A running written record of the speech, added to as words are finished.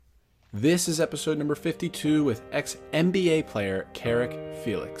This is episode number 52 with ex-NBA player Carrick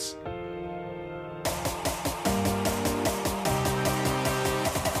Felix.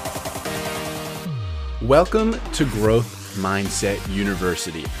 Welcome to Growth Mindset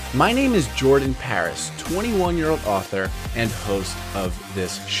University. My name is Jordan Paris, 21-year-old author and host of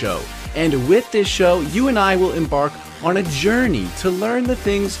this show. And with this show, you and I will embark on a journey to learn the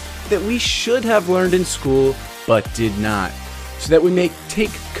things that we should have learned in school but did not, so that we may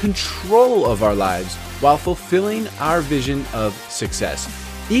take control of our lives while fulfilling our vision of success.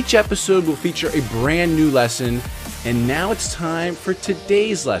 Each episode will feature a brand new lesson, and now it's time for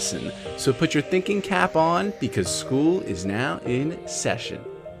today's lesson. So put your thinking cap on because school is now in session.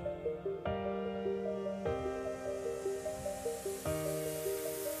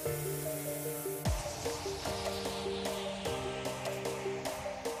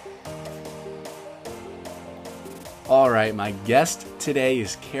 All right, my guest today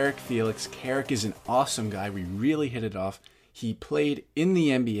is Carrick Felix. Carrick is an awesome guy. We really hit it off. He played in the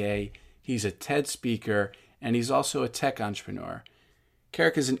NBA. He's a TED speaker, and he's also a tech entrepreneur.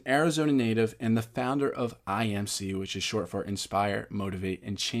 Carrick is an Arizona native and the founder of IMC, which is short for Inspire, Motivate,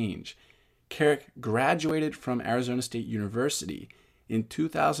 and Change. Carrick graduated from Arizona State University in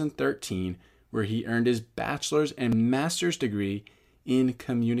 2013, where he earned his bachelor's and master's degree in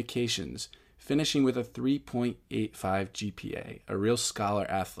communications, finishing with a 3.85 GPA, a real scholar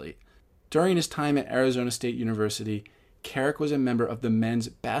athlete. During his time at Arizona State University, Carrick was a member of the men's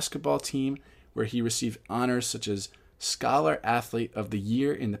basketball team, where he received honors such as Scholar Athlete of the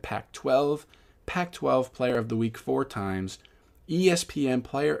Year in the Pac-12, Pac-12 Player of the Week 4 times, ESPN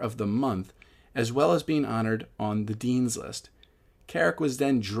Player of the Month, as well as being honored on the Dean's List. Carrick was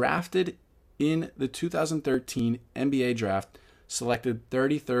then drafted in the 2013 NBA Draft, selected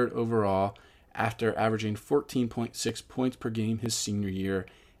 33rd overall, after averaging 14.6 points per game his senior year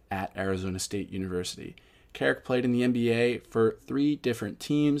at Arizona State University. Carrick played in the NBA for 3 different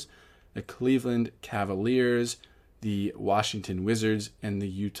teams: the Cleveland Cavaliers, the Washington Wizards, and the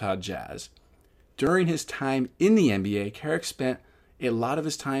Utah Jazz. During his time in the NBA, Carrick spent a lot of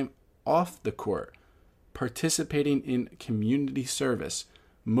his time off the court, participating in community service,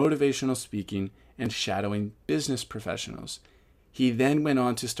 motivational speaking, and shadowing business professionals. He then went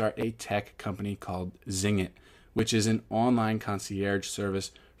on to start a tech company called Zing It, which is an online concierge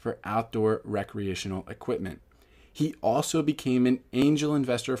service for outdoor recreational equipment. He also became an angel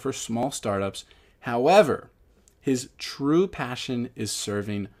investor for small startups. However, his true passion is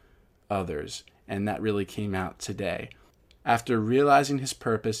serving others, and that really came out today. After realizing his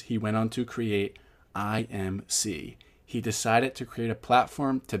purpose, he went on to create IMC. He decided to create a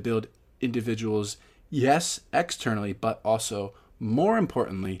platform to build individuals, yes, externally, but also, more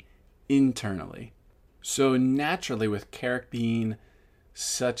importantly, internally. So naturally, with Carrick being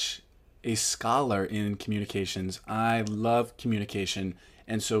such a scholar in communications, I love communication.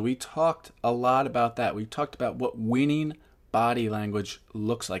 And so we talked a lot about that. We talked about what winning body language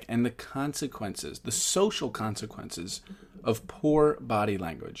looks like and the consequences, the social consequences of poor body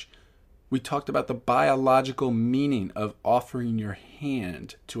language. We talked about the biological meaning of offering your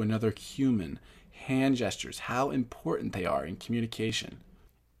hand to another human, hand gestures, how important they are in communication.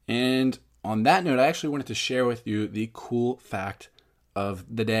 And on that note, I actually wanted to share with you the cool fact of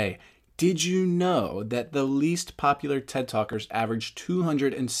the day. Did you know that the least popular TED Talkers average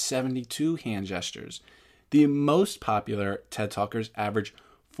 272 hand gestures? The most popular TED Talkers average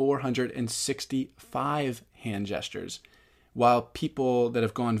 465 hand gestures, while people that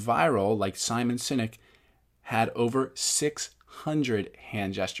have gone viral, like Simon Sinek, had over 600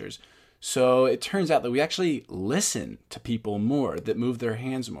 hand gestures. So it turns out that we actually listen to people more that move their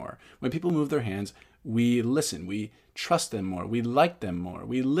hands more. When people move their hands, we listen, we trust them more, we like them more,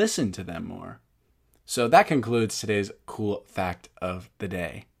 we listen to them more. So that concludes today's cool fact of the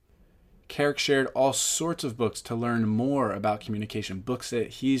day. Carrick shared all sorts of books to learn more about communication, books that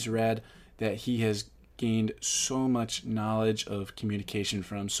he's read, that he has gained so much knowledge of communication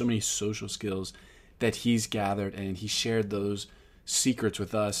from, so many social skills that he's gathered, and he shared those secrets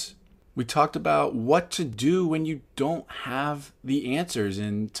with us. We talked about what to do when you don't have the answers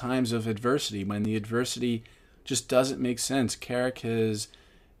in times of adversity, when the adversity just doesn't make sense. Carrick has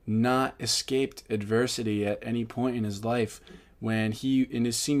not escaped adversity at any point in his life. When in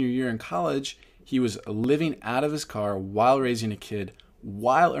his senior year in college, he was living out of his car while raising a kid,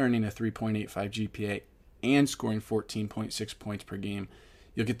 while earning a 3.85 GPA and scoring 14.6 points per game.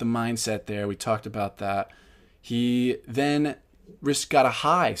 You'll get the mindset there. We talked about that. He then got a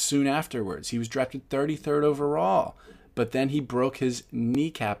high soon afterwards. He was drafted 33rd overall, but then he broke his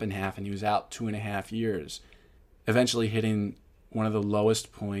kneecap in half and he was out 2.5 years, eventually hitting one of the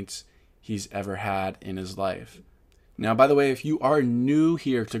lowest points he's ever had in his life. Now, by the way, if you are new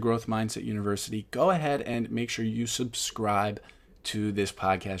here to Growth Mindset University, go ahead and make sure you subscribe to this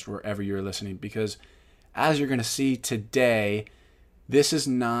podcast wherever you're listening, because as you're going to see today, this is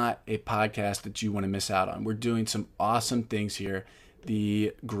not a podcast that you want to miss out on. We're doing some awesome things here.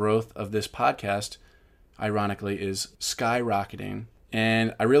 The growth of this podcast, ironically, is skyrocketing,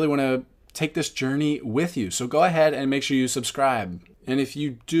 and I really want to take this journey with you. So go ahead and make sure you subscribe. And if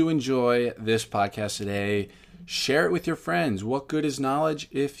you do enjoy this podcast today, share it with your friends. What good is knowledge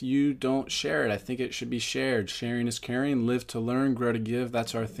if you don't share it? I think it should be shared. Sharing is caring. Live to learn, grow to give.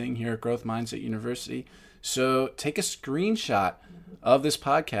 That's our thing here at Growth Mindset University. So take a screenshot of this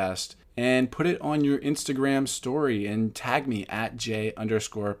podcast and put it on your Instagram story and tag me at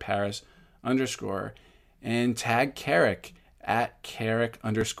J_Paris_ and tag Carrick at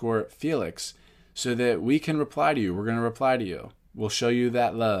Carrick_Felix so that we can reply to you. We're going to reply to you. We'll show you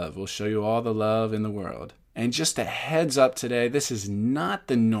that love. We'll show you all the love in the world. And just a heads up today, this is not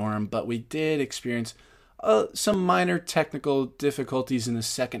the norm, but we did experience some minor technical difficulties in the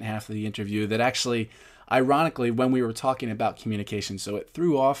second half of the interview that actually, ironically, when we were talking about communication, so it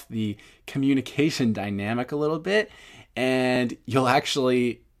threw off the communication dynamic a little bit, and you'll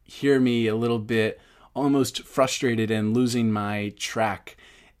actually hear me a little bit almost frustrated and losing my track.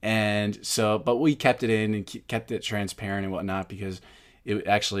 And so, but we kept it in and kept it transparent and whatnot because it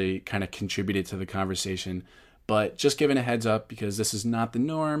actually kind of contributed to the conversation. But just giving a heads up because this is not the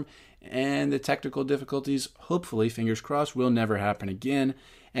norm, and the technical difficulties, hopefully, fingers crossed, will never happen again.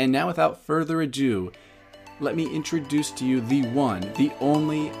 And now, without further ado, let me introduce to you the one, the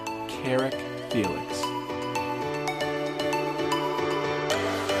only Carrick Felix.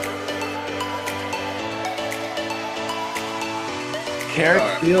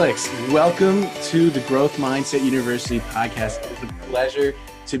 Carrick Felix, welcome to the Growth Mindset University podcast. It's a pleasure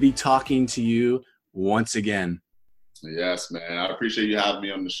to be talking to you once again. Yes, man. I appreciate you having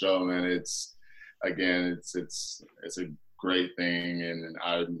me on the show, man. It's a great thing, and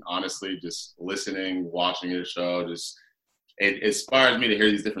I'm honestly just listening, watching your show. It inspires me to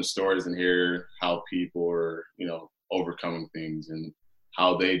hear these different stories and hear how people are, overcoming things and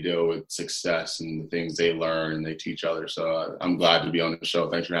how they deal with success and the things they learn and they teach others. So I'm glad to be on the show.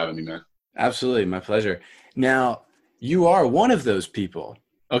 Thanks for having me, man. Absolutely. My pleasure. Now, you are one of those people,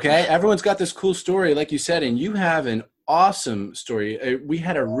 okay? Everyone's got this cool story, like you said, and you have an awesome story. We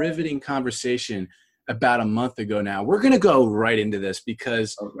had a riveting conversation about a month ago now. We're going to go right into this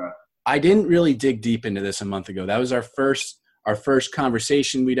because I didn't really dig deep into this a month ago. That was our first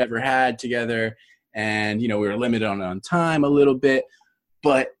conversation we'd ever had together. And, we were limited on time a little bit.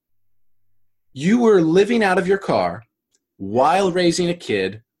 But you were living out of your car while raising a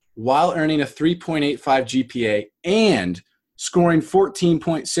kid, while earning a 3.85 GPA and scoring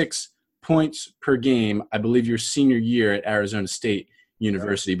 14.6 points per game, I believe your senior year at Arizona State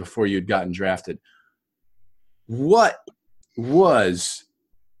University before you'd gotten drafted. What was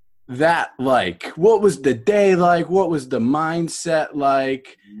that like? What was the day like? What was the mindset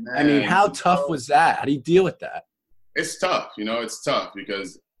like? Man, I mean, how tough was that? How do you deal with that? It's tough, it's tough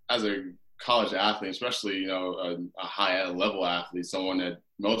because as a college athlete, especially, a high level athlete, someone that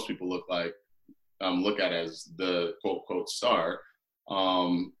most people look at as the quote, quote star,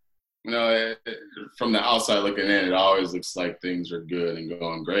 from the outside looking in, it always looks like things are good and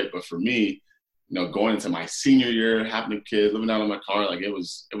going great. But for me, going into my senior year, having a kid, living out of my car, it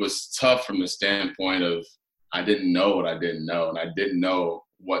was tough from the standpoint of I didn't know what I didn't know, and I didn't know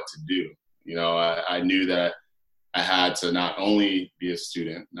what to do. I knew that I had to not only be a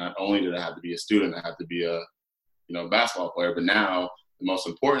student, not only did I have to be a student, I had to be a, basketball player. But now the most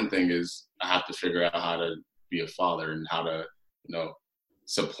important thing is I have to figure out how to be a father and how to,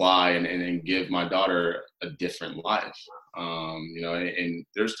 supply and give my daughter a different life. And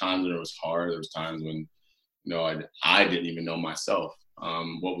there's times when it was hard. There was times when, I didn't even know myself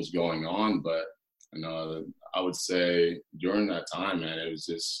what was going on. But, I would say during that time, man, it was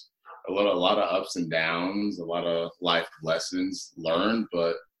just a lot of ups and downs, a lot of life lessons learned,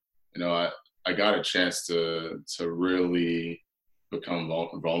 but I got a chance to really become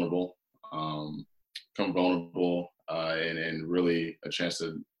vulnerable, and really a chance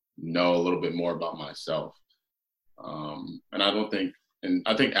to know a little bit more about myself. And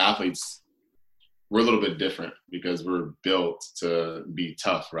I think athletes, we're a little bit different because we're built to be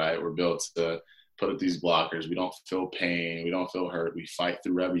tough, right? We're built to put up these blockers. We don't feel pain. We don't feel hurt. We fight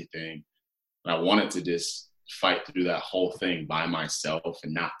through everything. And I wanted to just fight through that whole thing by myself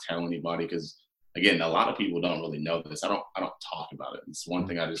and not tell anybody. Because again, a lot of people don't really know this. I don't talk about it. It's one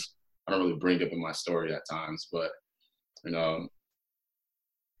thing I don't really bring up in my story at times. But,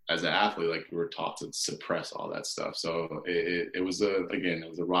 as an athlete, like we were taught to suppress all that stuff. So it was it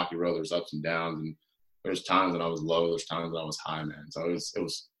was a rocky road. There's ups and downs, and there's times when I was low, there's times when I was high, man. So it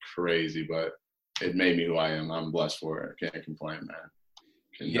was crazy, but it made me who I am. I'm blessed for it. I can't complain, man.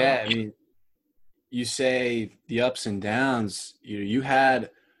 Yeah, I mean, you say the ups and downs. You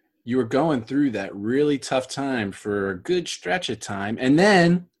were going through that really tough time for a good stretch of time, and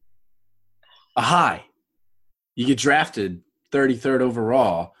then a high. You get drafted 33rd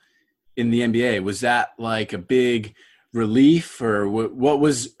overall in the NBA. Was that like a big relief, or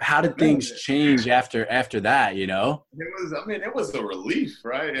how did things change after that, It was a relief,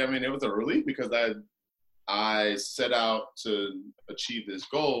 right? I mean, it was a relief because I set out to achieve this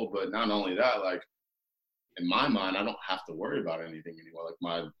goal, but not only that, like in my mind, I don't have to worry about anything anymore.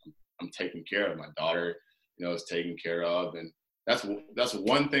 Like I'm taken care of. My daughter, is taken care of, and that's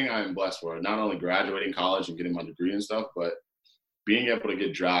one thing I am blessed for. Not only graduating college and getting my degree and stuff, but being able to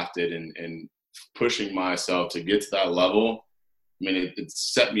get drafted and pushing myself to get to that level. I mean, it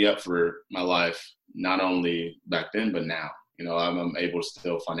set me up for my life, not only back then, but now. I'm able to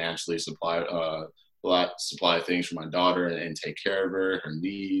still financially supply things for my daughter and take care of her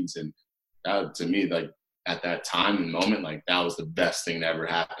needs. And that, to me, like at that time and moment, like that was the best thing that ever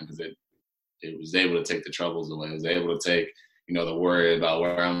happened, because it was able to take the troubles away. It was able to take, the worry about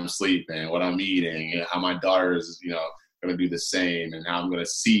where I'm sleeping, what I'm eating, how my daughter is, going to do the same, and how I'm going to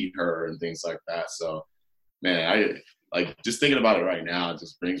see her and things like that. So, man, I like just thinking about it right now. It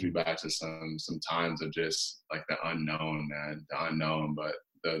just brings me back to some times of just like the unknown, man, the unknown. But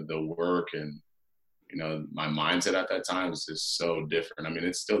the work and my mindset at that time was just so different. I mean,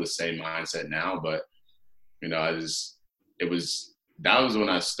 it's still the same mindset now, but that was when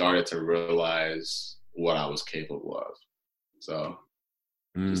I started to realize what I was capable of. So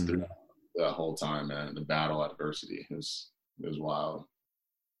just through that whole time, man, the battle, adversity, it was wild.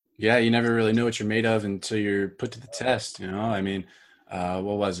 Yeah, you never really know what you're made of until you're put to the test. I mean, what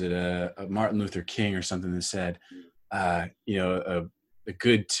was it? Martin Luther King or something that said, a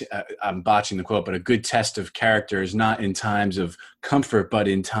good, I'm botching the quote, but a good test of character is not in times of comfort, but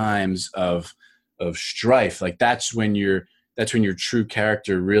in times of strife. Like that's when your true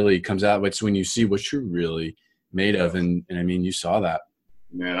character really comes out. It's when you see what you're really made of. And I mean, you saw that.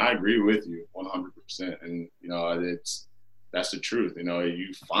 Man, I agree with you 100%. And, that's the truth.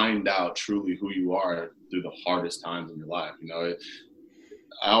 You find out truly who you are through the hardest times in your life.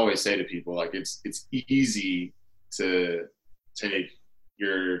 I always say to people, like, it's easy to take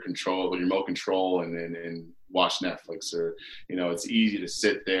your remote control and watch Netflix, or, it's easy to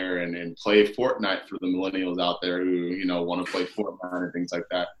sit there and play Fortnite for the millennials out there who, want to play Fortnite and things like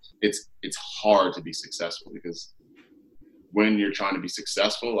that. It's hard to be successful, because when you're trying to be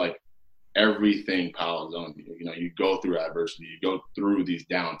successful, like everything piles on you. You go through adversity, you go through these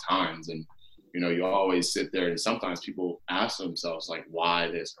down times, and, you always sit there, and sometimes people ask themselves, like,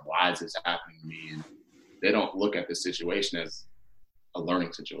 why this, or why is this happening to me? And they don't look at the situation as a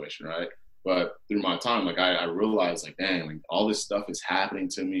learning situation, right? But through my time, like I realized, like, dang, like all this stuff is happening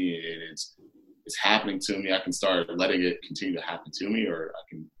to me, and it's happening to me. I can start letting it continue to happen to me, or I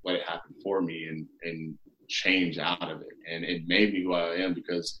can let it happen for me and change out of it. And it made me who I am,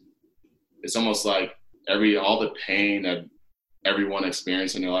 because it's almost like all the pain that everyone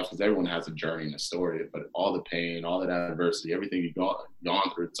experiences in their life, because everyone has a journey and a story, but all the pain, all that adversity, everything you've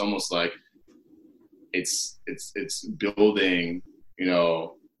gone through, it's almost like it's building,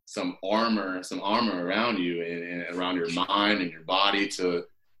 some armor around you and around your mind and your body to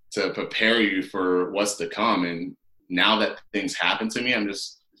prepare you for what's to come. And now that things happen to me, I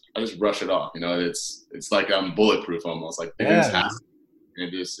just brush it off. It's like I'm bulletproof almost. Like things happen,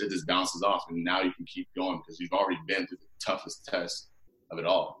 and it just bounces off, and now you can keep going because you've already been through the toughest test of it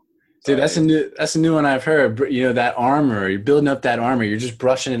all. Dude, that's a new one I've heard. That armor, you're building up that armor. You're just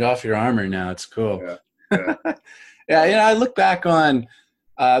brushing it off your armor now. It's cool. Yeah. Yeah. I look back on.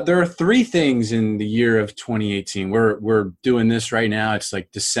 There are three things in the year of 2018. We're doing this right now. It's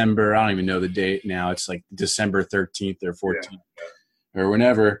like December. I don't even know the date now. It's like December 13th or 14th or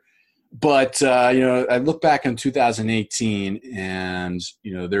whenever. But, I look back on 2018, and,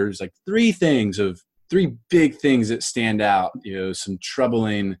 there's like three big things that stand out, some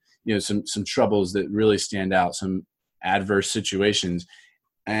troubling, some troubles that really stand out, some adverse situations.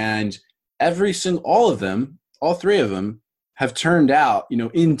 And all three of them have turned out,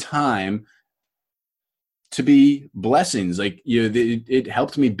 in time to be blessings. Like, it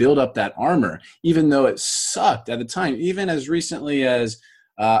helped me build up that armor, even though it sucked at the time, even as recently as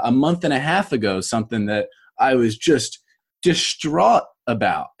a month and a half ago, something that I was just distraught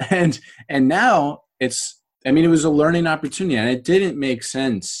about. And now it's I mean, it was a learning opportunity, and it didn't make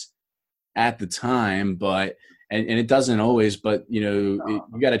sense at the time, but and it doesn't always, but you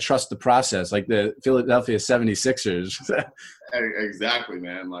got to trust the process, like the Philadelphia 76ers. Exactly,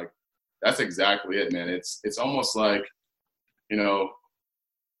 man. Like that's exactly it, man. It's almost like, you know,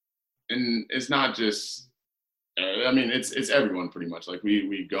 and it's not just. I mean, it's everyone pretty much. Like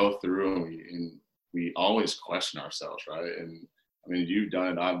we go through and we always question ourselves, right? And I mean, you've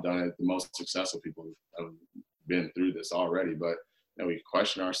done it, I've done it. The most successful people have been through this already, but we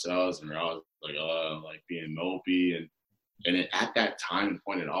question ourselves and we're all like being mopey and at that time and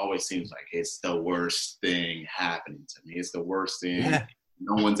point, it always seems like it's the worst thing happening to me. It's the worst thing. Yeah.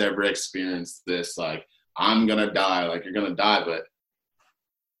 No one's ever experienced this. Like, I'm gonna die. Like, you're gonna die, but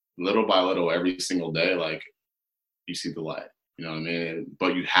little by little, every single day, like, you see the light. You know what I mean?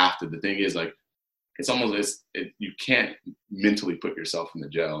 But you have to. The thing is, like, it's almost you can't mentally put yourself in the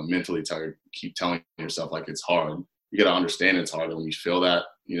jail and mentally keep telling yourself like it's hard. You got to understand it's hard. And when you feel that,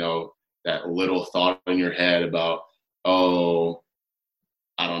 that little thought in your head about, oh,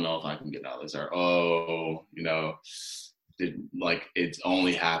 I don't know if I can get out of this, or oh, like it's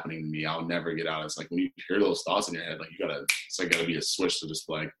only happening to me. I'll never get out of this. Like when you hear those thoughts in your head, like it's like gotta be a switch to just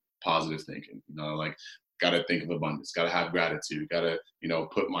like positive thinking. Like gotta think of abundance, gotta have gratitude, gotta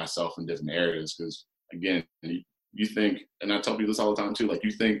put myself in different areas because again, you think, and I tell people this all the time too. Like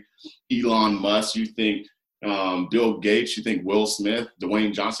you think Elon Musk, you think Bill Gates, you think Will Smith,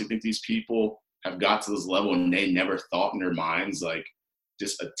 Dwayne Johnson, you think these people have got to this level and they never thought in their minds like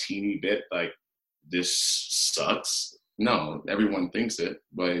just a teeny bit like this sucks. No, everyone thinks it,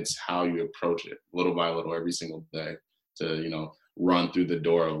 but it's how you approach it little by little every single day to, run through the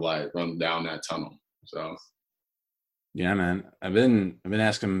door of light, run down that tunnel. So. Yeah, man. I've been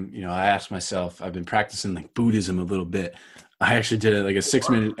asking, I asked myself, I've been practicing like Buddhism a little bit. I actually did like a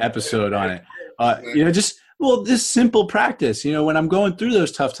 6-minute episode on it. This simple practice, when I'm going through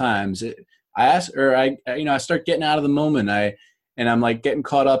those tough times, I start getting out of the moment. I'm like getting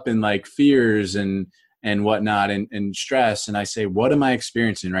caught up in like fears and whatnot and stress. And I say, what am I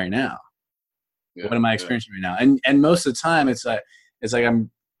experiencing right now? Yeah, what am I experiencing right now? And most of the time it's like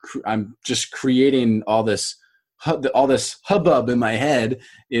I'm just creating all this hubbub in my head.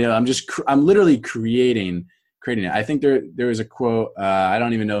 I'm literally creating it. I think there was a quote, I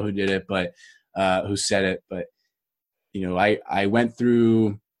don't even know who did it, but who said it, but I went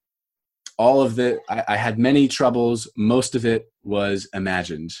through all of it. I had many troubles. Most of it was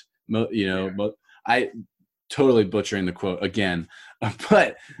imagined. I totally butchering the quote again,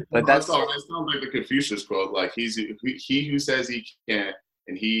 but that's it sounds like the Confucius quote. Like he who says he can't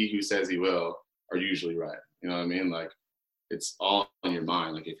and he who says he will are usually right. You know what I mean? Like it's all in your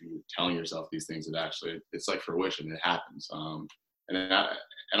mind. Like if you're telling yourself these things, it's like fruition. It happens. And I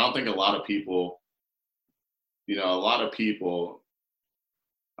don't think a lot of people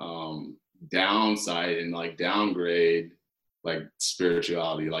downside and like downgrade like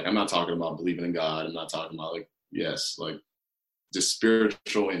spirituality. Like I'm not talking about believing in God. I'm not talking about like just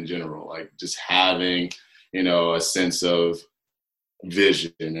spiritual in general. Like just having a sense of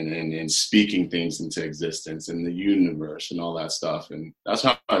vision and speaking things into existence in the universe and all that stuff. And that's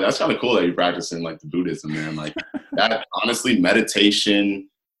kind of cool that you're practicing like the Buddhism, man. Like that honestly, meditation,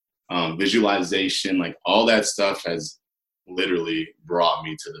 visualization, like all that stuff has literally brought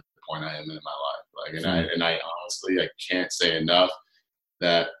me to the point I am in my life. Like, and I honestly, I can't say enough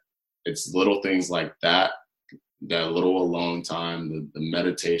that it's little things like that little alone time, the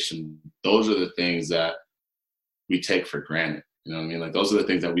meditation, those are the things that we take for granted. You know what I mean? Like those are the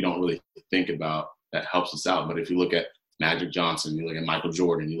things that we don't really think about that helps us out. But if you look at Magic Johnson, you look at Michael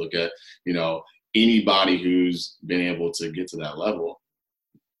Jordan, you look at, anybody who's been able to get to that level,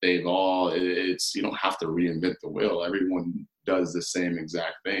 you don't have to reinvent the wheel. Everyone does the same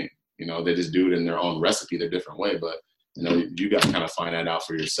exact thing. They just do it in their own recipe, their different way. But, you got to kind of find that out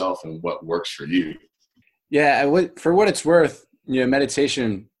for yourself and what works for you. Yeah. For what it's worth,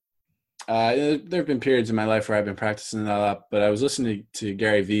 meditation, there have been periods in my life where I've been practicing that a lot, but I was listening to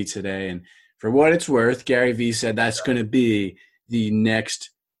Gary Vee today, and for what it's worth, Gary Vee said that's going to be the next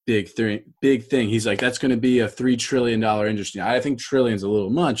big thing. He's like, that's going to be a $3 trillion industry. I think trillion's a little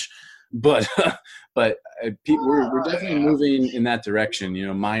much, but we're definitely moving in that direction.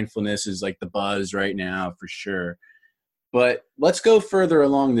 Mindfulness is like the buzz right now for sure. But let's go further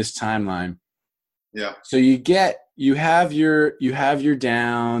along this timeline. Yeah. So you have your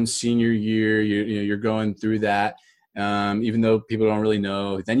down senior year, you're going through that, even though people don't really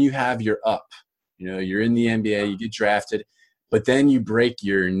know. Then you have your up, you're in the NBA, you get drafted, but then you break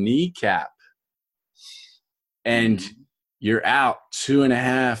your kneecap and you're out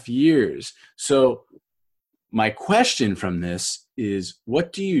 2.5 years. So my question from this is,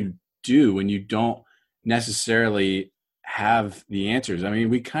 what do you do when you don't necessarily have the answers? I mean,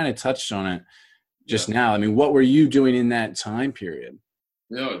 we kind of touched on it just Yeah. now. I mean, what were you doing in that time period?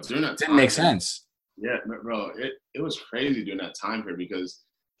 During that Didn't make time, man, sense. yeah, bro, it was crazy during that time period because,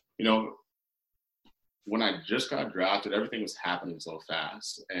 you know, when I just got drafted, everything was happening so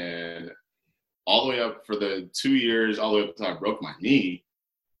fast. And all the way up for the 2 years, all the way up until I broke my knee,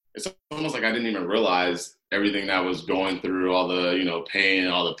 it's almost like I didn't even realize everything that was going through, all the, pain,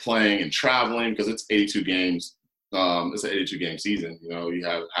 all the playing and traveling, because it's 82 games. It's an 82 game season. You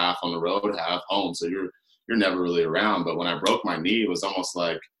have half on the road, half home. So you're never really around. But when I broke my knee, it was almost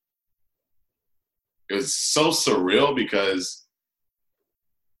like, it was so surreal because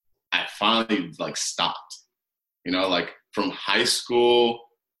I finally like stopped, like from high school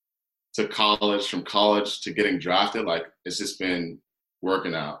to college, from college to getting drafted. Like it's just been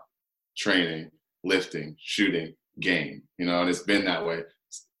working out, training, lifting, shooting, game, and it's been that way.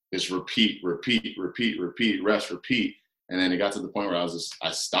 It's repeat, rest, repeat. And then it got to the point where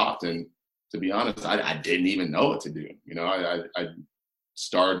I stopped. And to be honest, I didn't even know what to do. I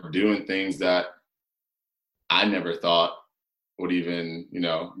started doing things that I never thought would even,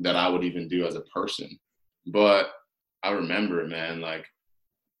 that I would even do as a person. But I remember, man, like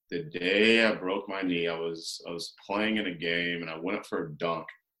the day I broke my knee, I was playing in a game and I went up for a dunk.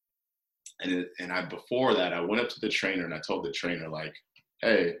 And before that, I went up to the trainer and I told the trainer, like,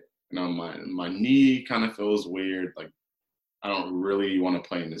 hey, my knee kind of feels weird. Like, I don't really want to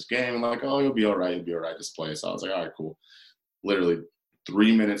play in this game. And like, oh, you'll be all right. Just play. So I was like, all right, cool. Literally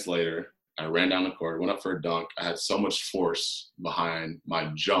 3 minutes later, I ran down the court, went up for a dunk. I had so much force behind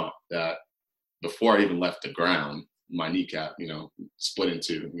my jump that before I even left the ground, my kneecap, split in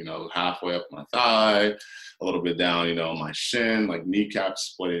two, halfway up my thigh, a little bit down, my shin, like kneecap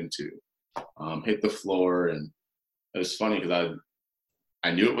split in two, hit the floor. And it was funny because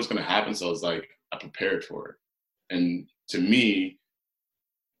I knew it was going to happen. So it was like, I prepared for it. And to me,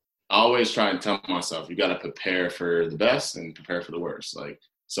 I always try and tell myself, you got to prepare for the best and prepare for the worst. Like,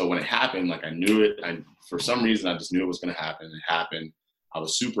 so when it happened, like I knew it. For some reason, I just knew it was going to happen. It happened. I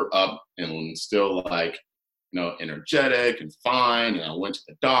was super up and still like, energetic and fine. And I went to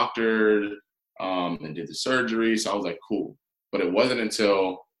the doctor and did the surgery. So I was like, cool. But it wasn't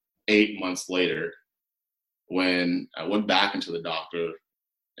until 8 months later when I went back into the doctor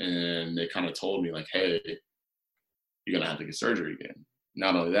and they kind of told me like, hey, you're going to have to get surgery again.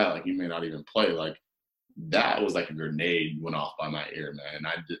 Not only that, like you may not even play. Like that was like a grenade went off by my ear, man. And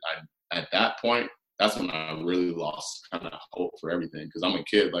I at that point, that's when I really lost kind of hope for everything. Because I'm a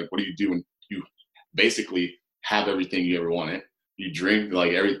kid. Like, what do you do when you basically have everything you ever wanted? You drink,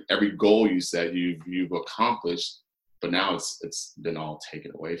 like every goal you set, you've accomplished, but now it's been all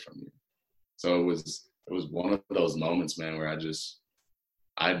taken away from you. So it was one of those moments, man, where I just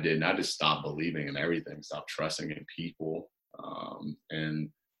stopped believing in everything, stopped trusting in people, and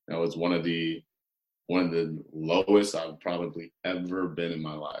it was one of the lowest I've probably ever been in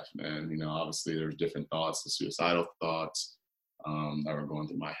my life, man. Obviously there's different thoughts, the suicidal thoughts that were going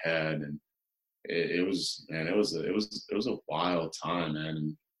through my head, and it was a wild time, man.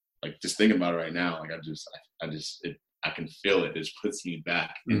 And like just thinking about it right now, like I can feel it. It just puts me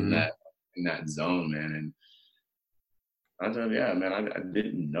back in that zone, man. And I thought, yeah, man, I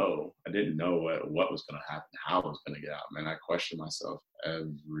didn't know what was going to happen, how I was going to get out, man. I questioned myself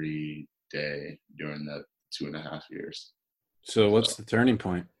every day during that 2.5 years. So what's the turning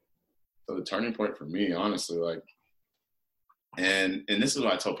point? So the turning point for me, honestly, like, and this is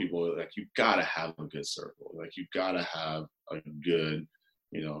what I tell people, like, you gotta have a good circle. Like, you gotta have a good,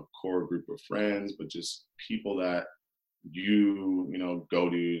 core group of friends, but just people that you go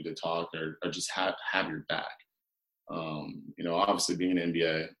to talk or just have your back. Obviously being in the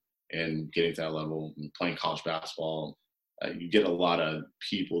NBA and getting to that level and playing college basketball, you get a lot of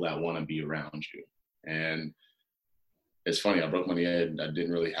people that want to be around you. And it's funny, I broke my knee, I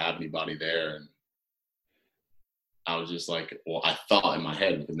didn't really have anybody there. And I was just like, well, I thought in my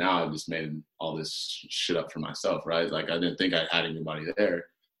head, because now I've just made all this shit up for myself, right? Like I didn't think I had anybody there.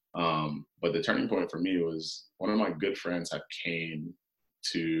 But the turning point for me was one of my good friends had came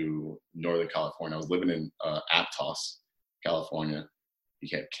to Northern California. I was living in Aptos, California.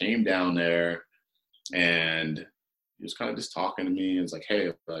 He came down there and he was kind of just talking to me and was like,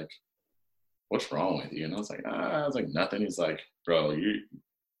 hey, like, what's wrong with you? And I was like, nothing. He's like, bro,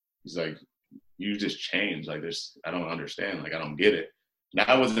 he's like, you just changed. Like, I don't understand. Like, I don't get it. And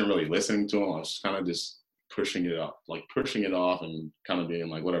I wasn't really listening to him. I was kind of just pushing it off and kind of being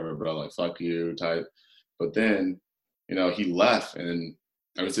like, whatever, bro, like, fuck you type. But then, he left, and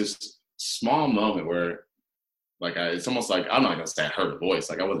there was this small moment where like it's almost like, I'm not gonna say I heard a voice,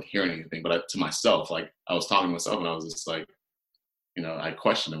 like I wasn't hearing anything, but to myself, like I was talking to myself, and I was just like, I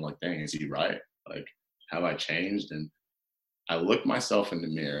questioned him, like, dang, is he right? Like, have I changed? And I looked myself in the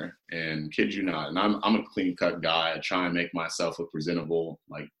mirror, and kid you not, and I'm a clean cut guy. I try and make myself look presentable,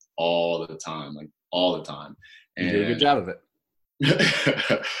 like all the time, You did a good job of it.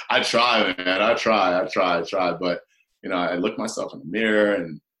 I try, man. I try. But, I looked myself in the mirror,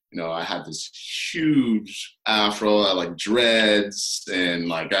 and, I had this huge afro, I like dreads, and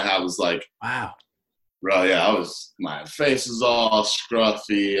like I was like, wow, bro, yeah, my face is all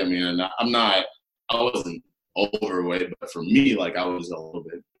scruffy. I mean, I wasn't overweight, but for me, like I was a little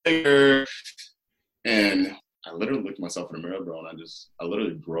bit bigger, and I literally looked at myself in the mirror, bro, and I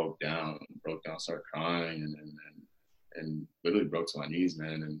literally broke down, started crying, and literally broke to my knees,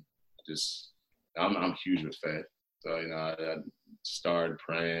 man. And I'm huge with faith. So, I started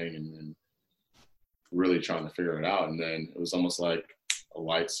praying and really trying to figure it out. And then it was almost like a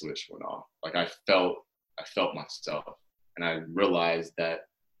light switch went off. Like I felt myself, and I realized that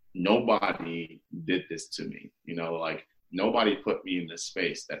nobody did this to me. Like nobody put me in this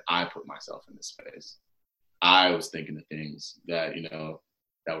space that I put myself in this space. I was thinking of things that,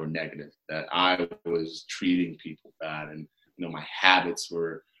 that were negative, that I was treating people bad. And, my habits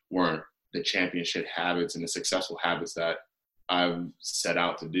weren't the championship habits and the successful habits that I've set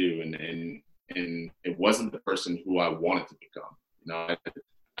out to do. And it wasn't the person who I wanted to become.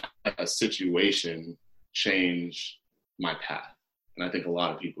 A situation changed my path. And I think a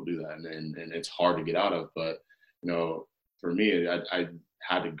lot of people do that, and it's hard to get out of. But, for me, I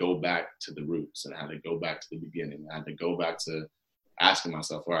had to go back to the roots, and I had to go back to the beginning. I had to go back to asking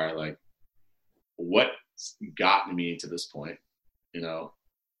myself, all right, like, what's gotten me to this point?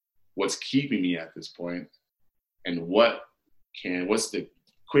 What's keeping me at this point? And what's the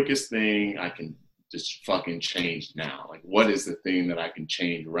quickest thing I can just fucking change now? Like, what is the thing that I can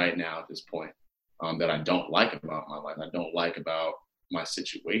change right now at this point that I don't like about my life? I don't like about my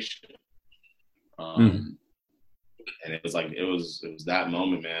situation. And it was like, it was that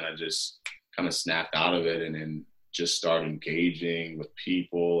moment, man. I just kind of snapped out of it, and then just started engaging with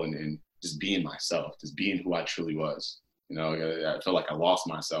people, and just being myself, just being who I truly was. I felt like I lost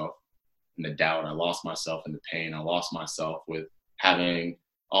myself in the doubt. I lost myself in the pain. I lost myself with having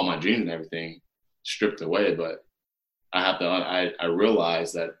all my dreams and everything stripped away. But I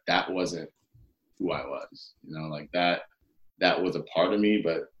realized that wasn't who I was. Like that was a part of me,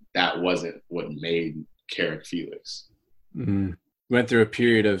 but that wasn't what made Carrick Felix. Mm-hmm. Went through a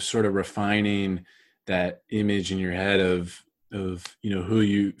period of sort of refining that image in your head of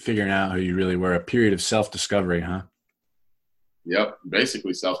figuring out who you really were, a period of self-discovery, huh? Yep.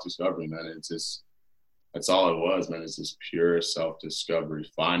 Basically self-discovery, man. That's all it was, man. It's just pure self-discovery,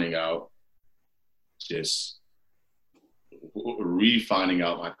 finding out, just refining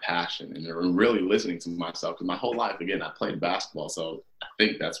out my passion, and really listening to myself. Because my whole life, again, I played basketball, so I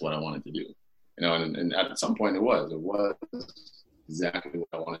think that's what I wanted to do. And at some point it was exactly what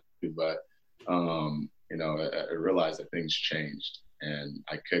I wanted to do. But, I realized that things changed, and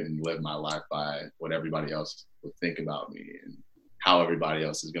I couldn't live my life by what everybody else would think about me, and how everybody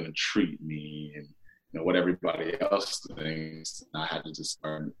else is going to treat me, and, what everybody else thinks. And I had to just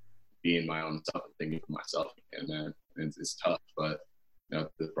start being my own self and thinking for myself. And man, it's tough, but, the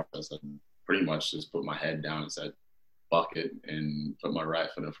process, I pretty much just put my head down and said, fuck it, and put my right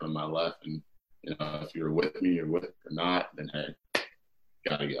foot in front of my left. And, if you're with me, you're with it. If you're not, then hey,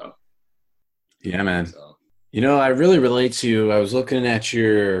 gotta go. Yeah, man. So. I really relate to, I was looking at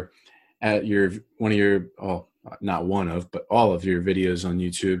one of your, not one of, but all of your videos on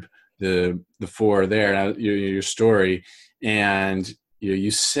YouTube, the four there, your story. And you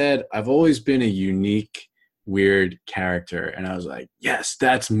said, I've always been a unique, weird character. And I was like, yes,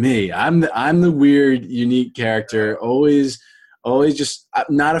 that's me. I'm the weird, unique character. Always just, I'm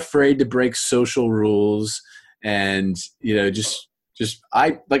not afraid to break social rules. And,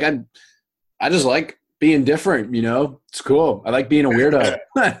 I just like being different, it's cool. I like being a weirdo.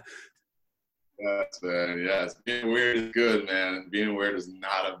 Yes, man. Yes. Being weird is good, man. Being weird is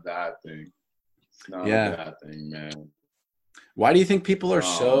not a bad thing. It's not a bad thing, man. Why do you think people are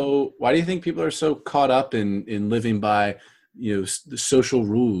so caught up in living by, the social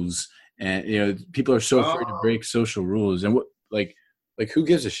rules, and, people are so afraid to break social rules, and what, like who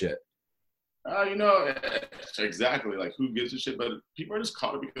gives a shit? Exactly. Like, who gives a shit? But people are just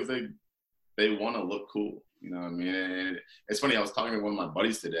caught up because they want to look cool. You know what I mean? And it's funny. I was talking to one of my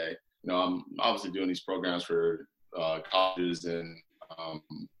buddies today. I'm obviously doing these programs for colleges, and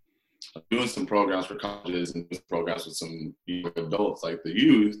doing some programs for colleges and programs with some adults, like the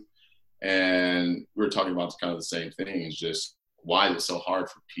youth. And we were talking about kind of the same thing. Is just why is it so hard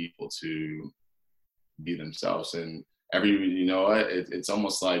for people to be themselves? And it's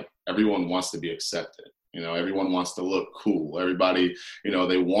almost like everyone wants to be accepted. Everyone wants to look cool. Everybody,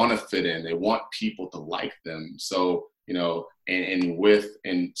 they want to fit in. They want people to like them. So,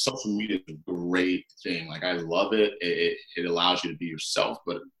 and social media is a great thing. Like, I love it. It allows you to be yourself.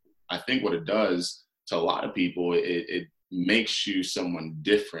 But I think what it does to a lot of people, it makes you someone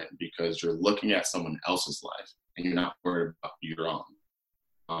different because you're looking at someone else's life and you're not worried about your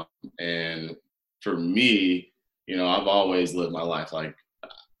own. And for me, I've always lived my life like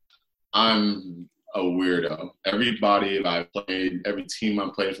I'm a weirdo. Everybody I played, every team I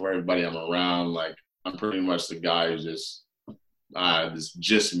played for, everybody I'm around, like I'm pretty much the guy who's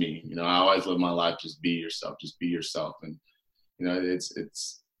just me. I always live my life, just be yourself, And,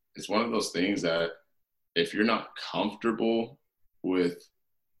 it's one of those things that if you're not comfortable with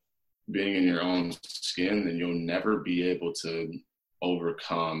being in your own skin, then you'll never be able to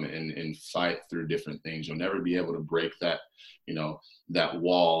overcome and fight through different things. You'll never be able to break that, that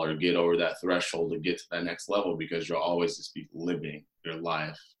wall or get over that threshold to get to that next level because you'll always just be living your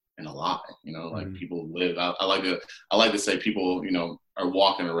life in a lie. Like people live out. I like to say people, are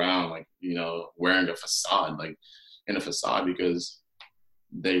walking around like, wearing a facade, like in a facade because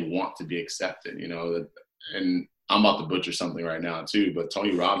they want to be accepted, and I'm about to butcher something right now too, but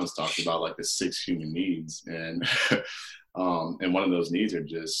Tony Robbins talks about like the 6 human needs, and and one of those needs are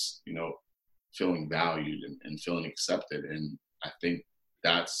just, feeling valued and feeling accepted. And I think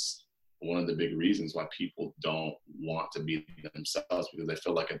that's one of the big reasons why people don't want to be themselves, because they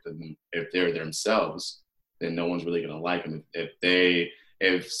feel like if they're themselves, then no one's really going to like them.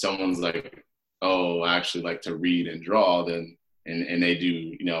 If someone's like, oh, I actually like to read and draw, then and they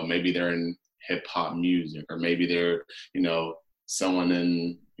do, maybe they're in hip hop music, or maybe they're, someone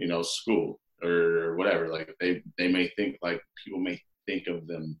in, school or whatever. Like they may think, like, people may think of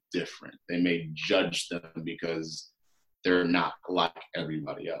them different. They may judge them because they're not like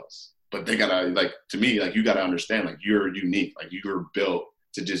everybody else. But they gotta, like, to me, like, you gotta understand, like, you're unique. Like, you're built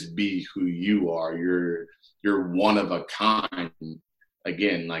to just be who you are. You're one of a kind.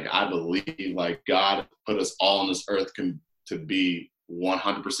 Again, like, I believe, like, God put us all on this earth to be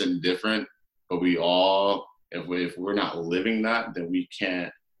 100% different, but we all, if we're not living that, then we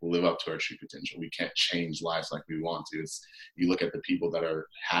can't live up to our true potential. We can't change lives like we want to. You look at the people that are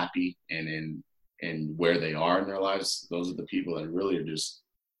happy and where they are in their lives, those are the people that really are just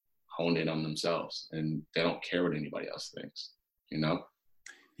honed in on themselves, and they don't care what anybody else thinks,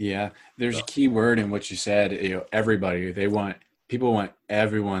 Yeah. There's a key word in what you said, everybody, people want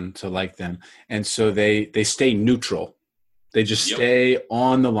everyone to like them. And so they stay neutral. They just stay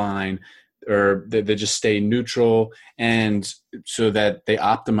on the line, or they just stay neutral, and so that they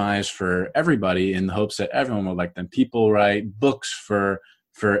optimize for everybody in the hopes that everyone will like them. People write books for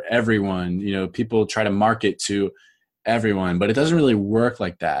everyone. People try to market to everyone, but it doesn't really work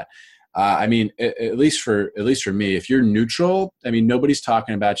like that. I mean, at least for me, if you're neutral, I mean, nobody's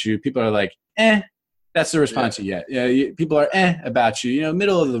talking about you. People are like, that's the response you get. People are about you,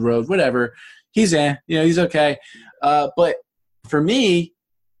 middle of the road, whatever. He's he's okay. But for me,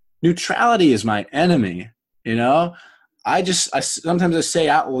 neutrality is my enemy. I sometimes I say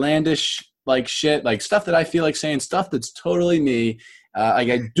outlandish like shit, like stuff that I feel like saying, stuff that's totally me. Like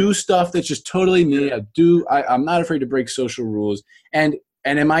I do stuff that's just totally me. I'm not afraid to break social rules. And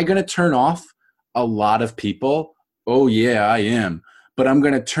am I going to turn off a lot of people? Oh yeah, I am. But I'm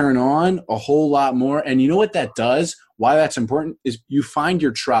going to turn on a whole lot more. And you know what that does? Why that's important is you find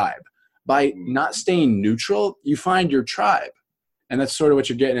your tribe. By not staying neutral, you find your tribe. And that's sort of what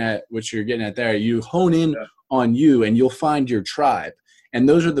you're getting at there. You hone in on you, and you'll find your tribe. And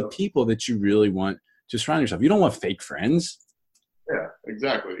those are the people that you really want to surround yourself. You don't want fake friends. Yeah,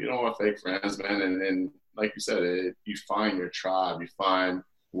 exactly. You don't want fake friends, man. And like you said, you find your tribe. You find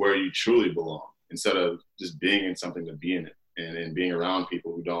where you truly belong, instead of just being in something to be in it, and being around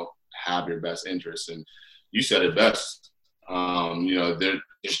people who don't have your best interests. And you said it best.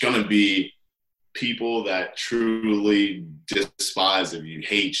 There's going to be people that truly despise of you,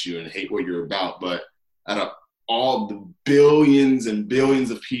 hate you, and hate what you're about. But out of all the billions and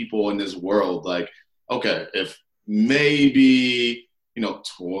billions of people in this world, like, okay, if maybe,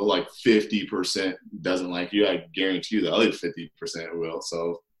 like 50% doesn't like you, I guarantee you the other 50% will.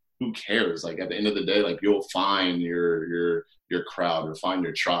 So who cares? Like, at the end of the day, like, you'll find your crowd, or find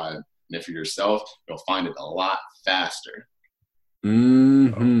your tribe. And if you're yourself, you'll find it a lot faster.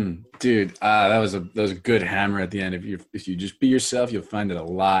 Dude, that was a good hammer at the end. If you just be yourself, you'll find it a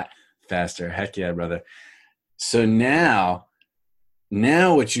lot faster. Heck yeah, brother. So now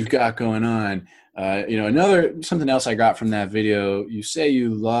now what you've got going on, another something else I got from that video, you say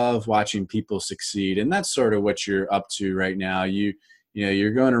you love watching people succeed, and that's sort of what you're up to right now.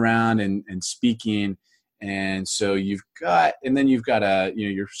 You're going around and speaking, and so you've got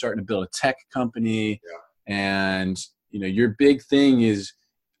you're starting to build a tech company, and your big thing is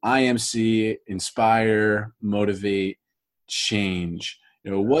IMC, inspire, motivate, change.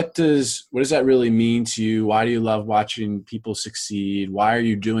 What does that really mean to you? Why do you love watching people succeed? Why are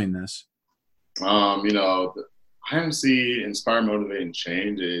you doing this? The IMC, inspire, motivate, and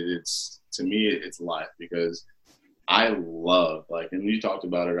change. It's to me, it's life, because I love, and you talked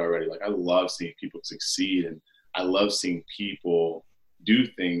about it already. I love seeing people succeed, and I love seeing people do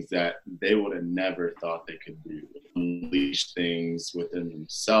things that they would have never thought they could do, unleash things within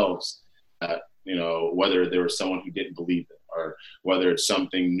themselves that, whether there was someone who didn't believe it, or whether it's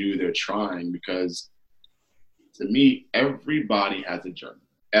something new they're trying. Because to me, everybody has a journey.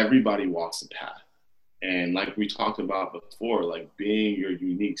 Everybody walks a path. And like we talked about before, being your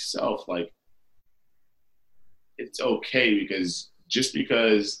unique self, it's okay, because just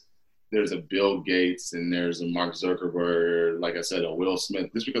because there's a Bill Gates and there's a Mark Zuckerberg, like I said, a Will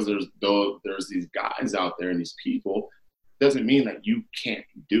Smith, just because there's these guys out there and these people, doesn't mean that you can't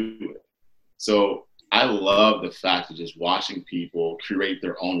do it. So I love the fact of just watching people create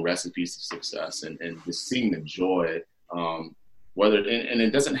their own recipes of success, and just seeing the joy, and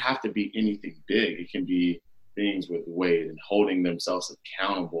it doesn't have to be anything big. It can be things with weight and holding themselves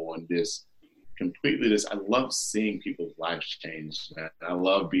accountable, and just completely I love seeing people's lives change. Man. I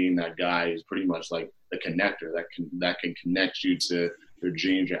love being that guy who's pretty much like the connector that can connect you to your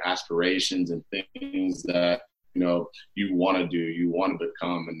dreams, your aspirations, and things that, you want to do, you want to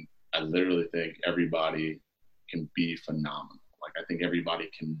become. And I literally think everybody can be phenomenal. I think everybody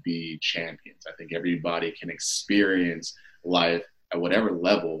can be champions. I think everybody can experience life at whatever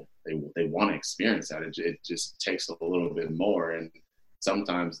level they want to experience that. It just takes a little bit more. And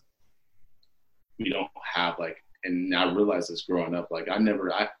sometimes we don't have and I realized this growing up,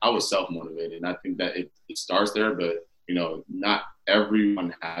 I was self-motivated, and I think that it starts there, but not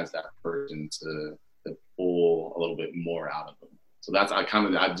everyone has that person to pull a little bit more out of them. So I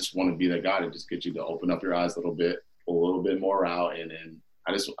just want to be that guy to just get you to open up your eyes a little bit, pull a little bit more out. And then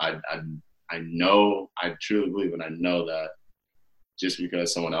I truly believe, and I know that just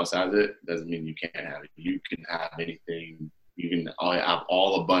because someone else has it doesn't mean you can't have it. You can have anything. You can have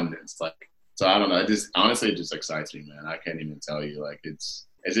all abundance. So I don't know. It just excites me, man. I can't even tell you. It's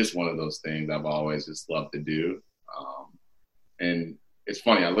just one of those things I've always just loved to do. And it's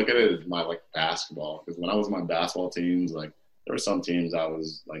funny. I look at it as my basketball, because when I was on my basketball teams, there were some teams I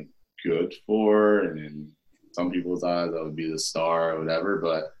was good for, and in some people's eyes I would be the star or whatever.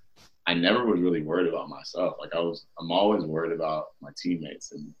 But I never was really worried about myself. I'm always worried about my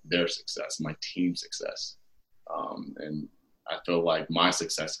teammates and their success, my team success. And I feel like my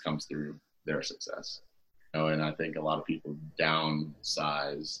success comes through their success. And I think a lot of people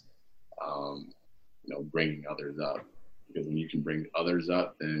downsize, bringing others up, because when you can bring others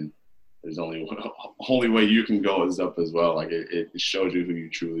up, then there's only way you can go is up as well. It shows you who you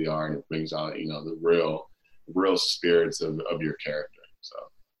truly are, and it brings out, the real spirits of your character. So.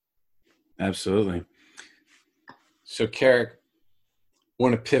 Absolutely. So Carrick, I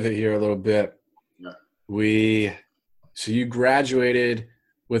want to pivot here a little bit. Yeah. So you graduated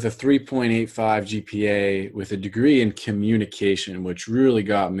with a 3.85 GPA with a degree in communication, which really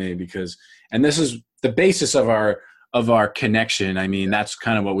got me, and this is the basis of our connection. I mean, that's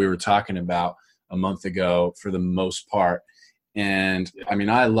kind of what we were talking about a month ago for the most part. And I mean,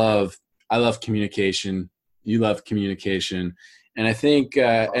 I love communication. You love communication. And I think,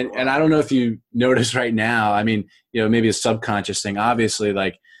 and I don't know if you notice right now, I mean, maybe a subconscious thing, obviously,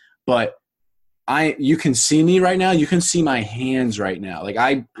 but you can see me right now. You can see my hands right now.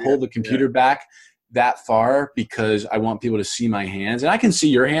 I pull the computer back that far because I want people to see my hands, and I can see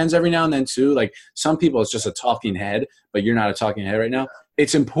your hands every now and then too. Some people, it's just a talking head, but you're not a talking head right now.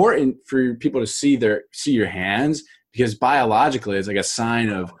 It's important for people to see your hands, because biologically it's a sign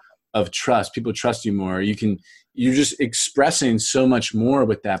of trust. People trust you more. You're just expressing so much more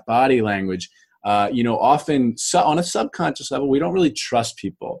with that body language. Often on a subconscious level, we don't really trust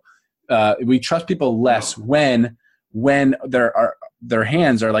people. We trust people less when their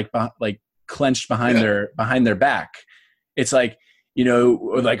hands are clenched behind their back. It's are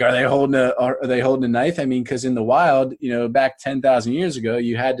they holding a knife? I mean, because in the wild, back 10,000 years ago,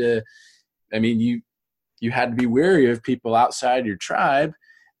 you had to be wary of people outside your tribe.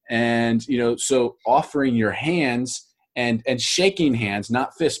 And, so offering your hands and shaking hands,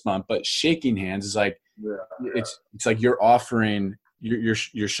 not fist bump, but shaking hands is it's like you're offering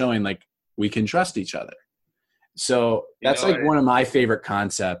you're showing like we can trust each other. So that's You know, like one of my favorite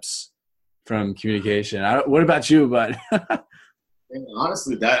concepts from communication. What about you, bud? and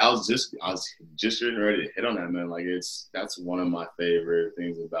honestly, that I was just getting ready to hit on that, man. Like that's one of my favorite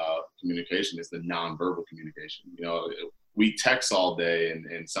things about communication is the nonverbal communication. You know, we text all day,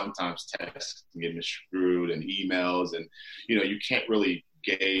 and sometimes texts can get misconstrued, and emails, and you know, you can't really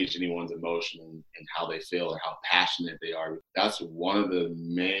gauge anyone's emotion and how they feel or how passionate they are. That's one of the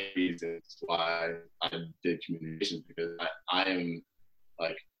main reasons why I did communications, because I am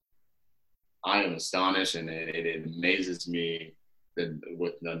astonished, and it amazes me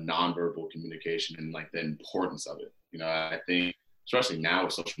with the nonverbal communication and like the importance of it. You know, I think especially now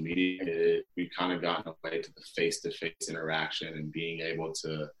with social media, we've kind of gotten away to the face-to-face interaction and being able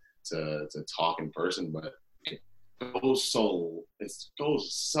to talk in person, but it goes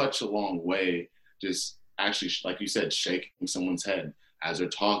such a long way. Just actually, like you said, shaking someone's head as they're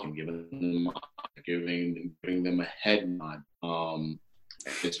talking, giving them a head nod.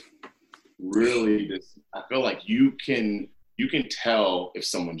 It's really just, I feel like you can tell if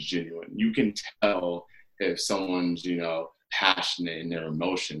someone's genuine. You can tell if someone's, you know, passionate in their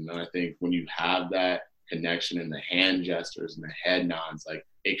emotion. And I think when you have that connection in the hand gestures and the head nods, like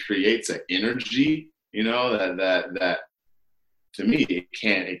it creates an energy, you know, that to me,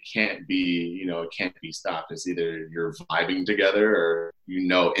 it can't be, you know, it can't be stopped. It's either you're vibing together or, you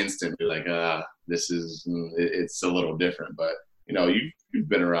know, instantly like, it's a little different. But, you know, you've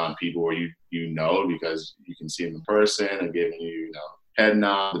been around people where you know, because you can see them in person and giving you know, head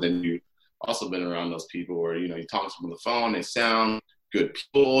nod, but then you also been around those people where, you know, you talk to them on the phone, they sound good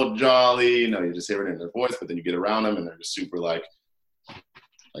people, jolly, you know, you just hear it in their voice, but then you get around them and they're just super like,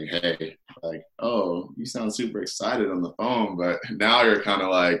 hey, like, oh, you sound super excited on the phone, but now you're kind of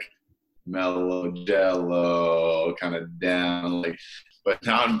like mellow, jello, kind of down, like, but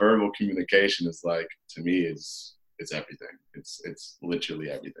nonverbal communication is like, to me, it's everything. It's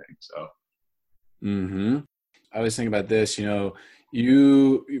literally everything. So. I was thinking about this, you know,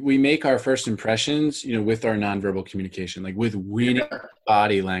 we make our first impressions, you know, with our nonverbal communication, like with winning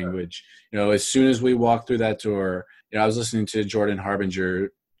body language. You know, as soon as we walk through that door, you know, I was listening to Jordan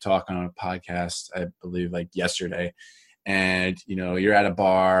Harbinger talk on a podcast, I believe like yesterday, and, you know, you're at a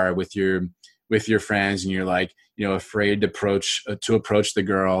bar with your friends and you're like, you know, afraid to approach the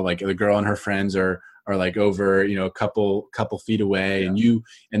girl, like the girl and her friends are like over, you know, a couple feet away, and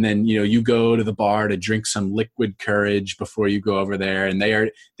then, you know, you go to the bar to drink some liquid courage before you go over there, and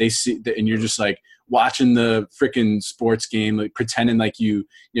they see, and you're just like watching the freaking sports game, like pretending like you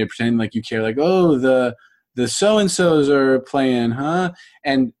care, like, oh, the so-and-sos are playing, huh?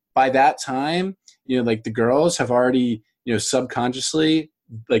 And by that time, you know, like the girls have already, you know, subconsciously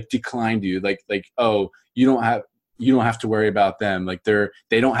like declined you, like, oh, you don't have to worry about them. Like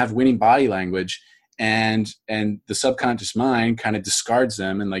they don't have winning body language. And the subconscious mind kind of discards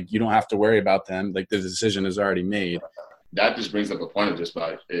them, and like, you don't have to worry about them. Like the decision is already made. That just brings up a point of just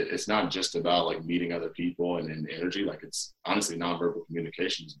about, it's not just about like meeting other people and energy. Like it's honestly nonverbal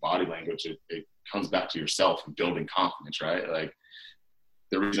communication, it's body language. It comes back to yourself and building confidence, right? Like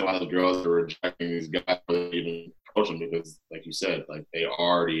the reason why the girls are rejecting these guys even approach them, because like you said, like they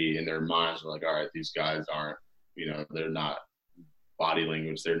already in their minds are like, all right, these guys aren't, you know, they're not body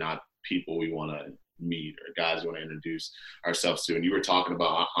language. They're not people we want to meet or guys we want to introduce ourselves to. And you were talking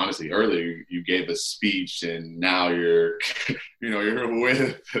about, honestly, earlier, you gave a speech, and now you're, you know, you're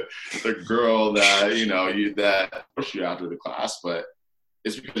with the girl that, you know, that pushed you after the class, but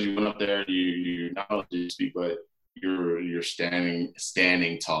it's because you went up there and you not only did you speak, but you're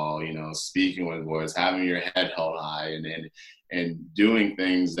standing tall, you know, speaking with voice, having your head held high, and doing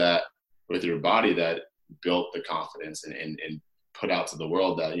things that with your body that built the confidence and put out to the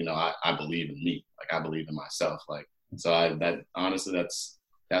world that, you know, I believe in me, like I believe in myself. Like, so honestly,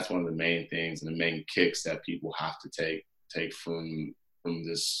 that's one of the main things and the main kicks that people have to take from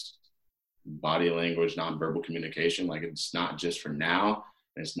this body language, nonverbal communication. Like it's not just for now,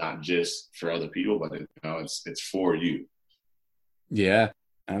 and it's not just for other people, but you know, it's for you. Yeah,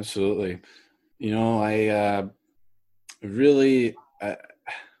 absolutely. You know, I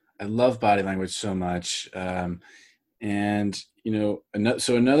love body language so much. And, you know,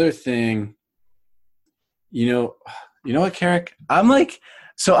 so another thing, you know what, Carrick,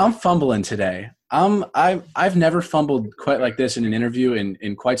 I'm fumbling today. I've never fumbled quite like this in an interview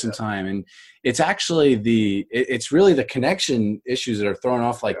in quite some time. And it's actually it's really the connection issues that are throwing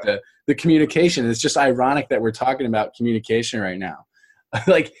off like the communication. It's just ironic that we're talking about communication right now.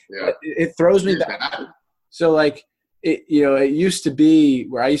 Like it throws me back. So like, it used to be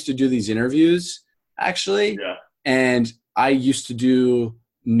where I used to do these interviews actually. Yeah. And I used to do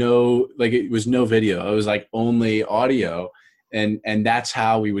it was no video. It was like only audio, and that's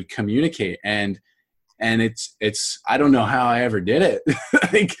how we would communicate. And it's I don't know how I ever did it.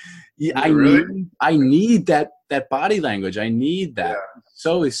 Like, I Really? need that body language. I need that. Yeah.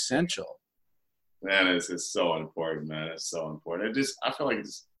 So essential. Man, it's so important, man. It's so important. I feel like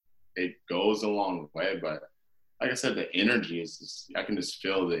it goes a long way, but like I said, the energy is just, I can just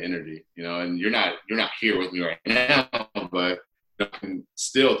feel the energy, you know, and you're not here with me right now, but I can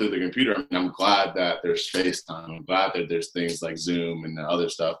still through the computer. I mean, I'm glad that there's FaceTime. I'm glad that there's things like Zoom and the other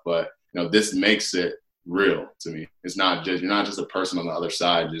stuff, but you know, this makes it real to me. It's not just, you're not just a person on the other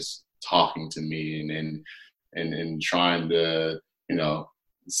side just talking to me and trying to, you know,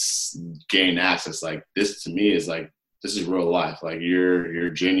 gain access. Like, this to me is like, this is real life. Like, you're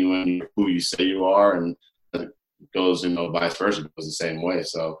genuine, you're who you say you are, and it goes, you know, vice versa, it goes the same way.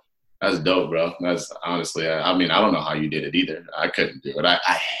 So that's dope, bro. That's honestly, I mean, I don't know how you did it either. I couldn't do it. I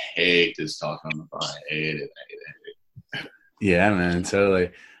hate this talking on the phone. I hate it. Yeah, man,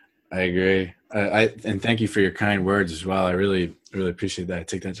 totally. I agree. And thank you for your kind words as well. I really, really appreciate that. I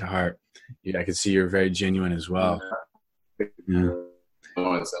take that to heart. Yeah, I can see you're very genuine as well. Yeah. I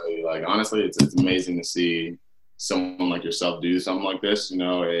want to tell you, like, honestly, it's amazing to see someone like yourself do something like this, you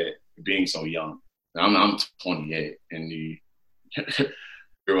know, being so young. I'm 28, and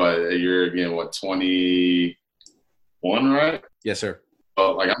you're again, what, 21, right? Yes, sir.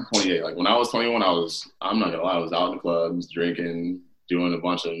 Oh, like, I'm 28. Like, when I was 21, I'm not gonna lie, I was out in the clubs, drinking, doing a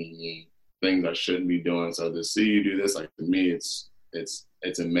bunch of things I shouldn't be doing. So to see you do this, like, to me, it's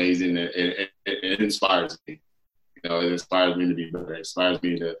amazing. It inspires me. You know, it inspires me to be better. It inspires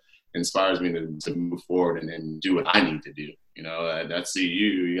me to move forward and do what I need to do. You know, I see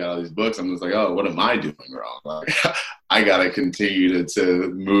you got all these books. I'm just like, oh, what am I doing wrong? Like, I got to continue to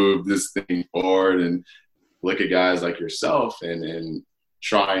move this thing forward and look at guys like yourself and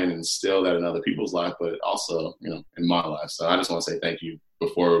try and instill that in other people's life, but also, you know, in my life. So I just want to say thank you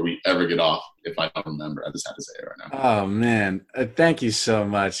before we ever get off. If I don't remember, I just have to say it right now. Oh man, thank you so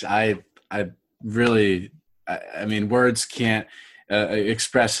much. I really, I mean, words can't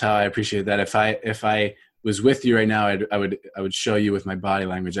express how I appreciate that. If I was with you right now, I would show you with my body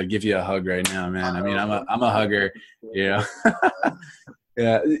language. I'd give you a hug right now, man. I mean, I'm a hugger, you know.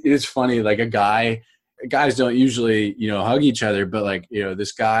 Yeah, it's funny. Like, guys don't usually, you know, hug each other, but like, you know,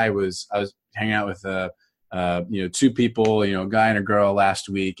 I was hanging out with you know, two people, you know, a guy and a girl last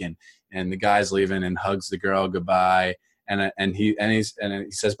week, and the guy's leaving and hugs the girl goodbye, and he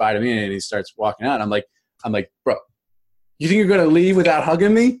says bye to me, and he starts walking out. I'm like, bro, you think you're gonna leave without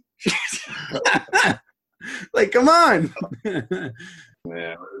hugging me? Like, come on.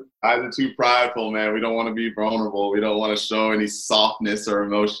 Man, guys are too prideful, man. We don't want to be vulnerable. We don't want to show any softness or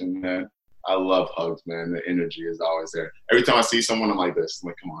emotion, man. I love hugs, man. The energy is always there. Every time I see someone, I'm like this. I'm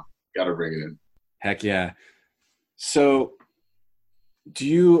like, come on, got to bring it in. Heck yeah. So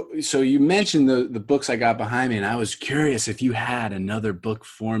you mentioned the books I got behind me, and I was curious if you had another book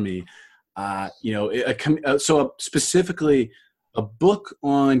for me. You know, so specifically a book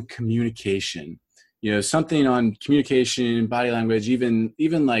on communication, you know, something on communication, body language,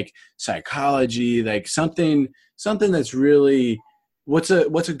 even like psychology, like something that's really, what's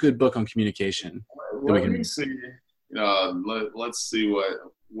a good book on communication? Let me see. Let's see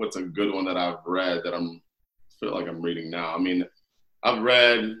what's a good one that I've read that feel like I'm reading now. I mean, I've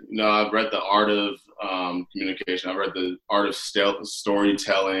read The Art of Communication. I've read The Art of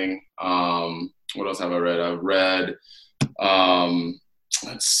Storytelling. What else have I read? I've read,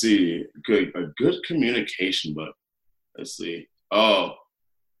 let's see, a good communication book. Let's see. Oh,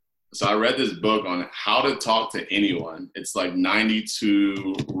 so I read this book on how to talk to anyone. It's like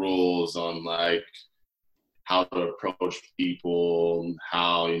 92 rules on like how to approach people,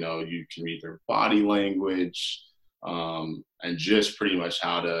 how, you know, you can read their body language, and just pretty much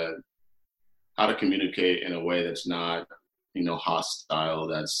how to communicate in a way that's not, you know, hostile,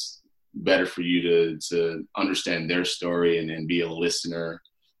 that's better for you to understand their story and be a listener.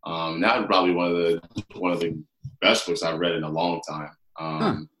 That was probably one of the best books I've read in a long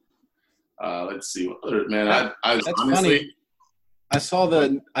time. Let's see what other, man. I That's honestly funny. I saw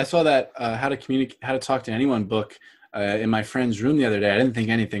that how to talk to anyone book in my friend's room the other day. I didn't think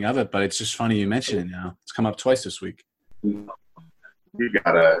anything of it, but it's just funny you mention it now. It's come up twice this week. you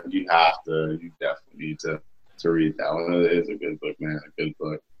definitely need to read that one. It is a good book, man. A good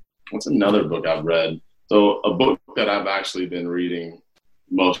book. What's another book I've read? So a book that I've actually been reading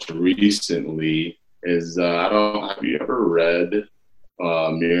most recently is have you ever read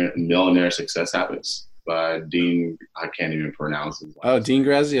Millionaire Success Habits by Dean? I can't even pronounce it. Oh, Dean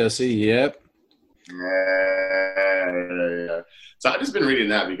Graziosi. Yep. Yeah. So I've just been reading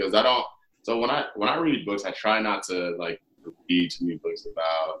that because I don't. So when I read books, I try not to like read too many books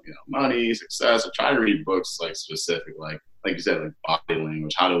about money, success. I try to read books like specific, like you said, like body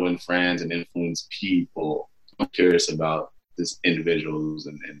language, how to win friends and influence people. I'm curious about this individuals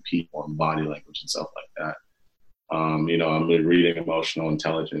and people and body language and stuff like that. I'm reading emotional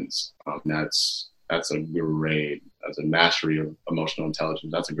intelligence. That's a mastery of emotional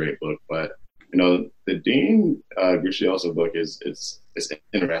intelligence. That's a great book. But the Dean Graziosi book is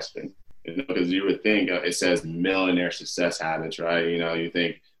interesting. Because you would think it says millionaire success habits, right? You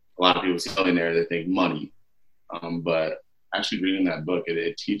think a lot of people see millionaire, they think money. But actually reading that book,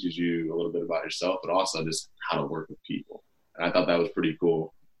 it teaches you a little bit about yourself, but also just how to work with people. And I thought that was pretty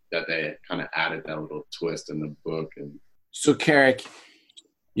cool that they kind of added that little twist in the book. And So, Carrick,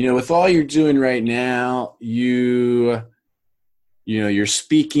 with all you're doing right now, you're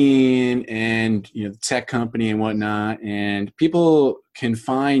speaking and, the tech company and whatnot, and people can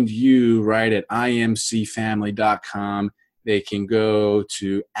find you right at imcfamily.com. They can go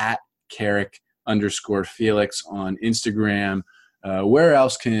to @Carrick_Felix on Instagram. Where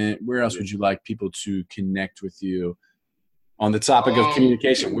else would you like people to connect with you on the topic of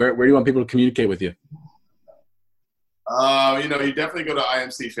communication? Where do you want people to communicate with you? You definitely go to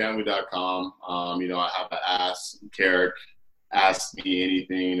imcfamily.com. I have to ask Carrick, ask me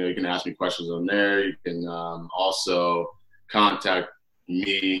anything. You can ask me questions on there. You can also contact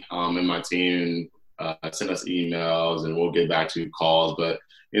me and my team, send us emails, and we'll get back to calls. But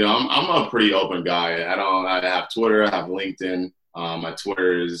I'm a pretty open guy. I have Twitter, I have LinkedIn. My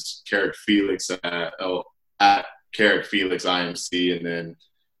Twitter is Carrick Felix at Carrick Felix IMC, and then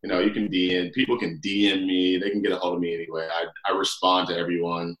you can people can DM me. They can get a hold of me anyway. I respond to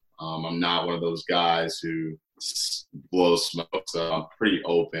everyone. I'm not one of those guys who blows smoke, so I'm pretty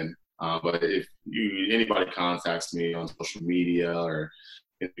open. But if anybody contacts me on social media or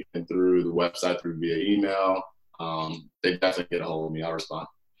through the website, through via email, they definitely get a hold of me. I'll respond.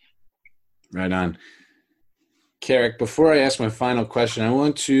 Right on. Carrick, before I ask my final question, I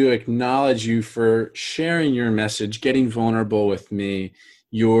want to acknowledge you for sharing your message, getting vulnerable with me,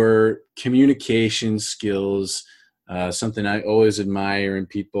 your communication skills, something I always admire in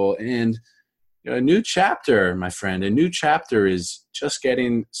people. And a new chapter, my friend, a new chapter is just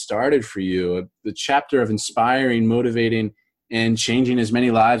getting started for you. The chapter of inspiring, motivating, and changing as many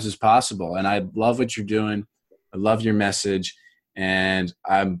lives as possible. And I love what you're doing. I love your message. And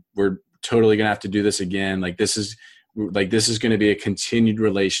we're totally going to have to do this again. This is going to be a continued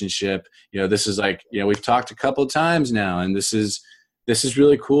relationship. This is we've talked a couple of times now, and this is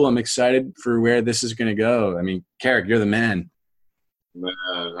really cool. I'm excited for where this is going to go. I mean, Carrick, you're the man. Man,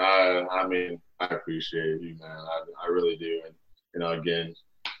 I appreciate you, man. I really do. And, again,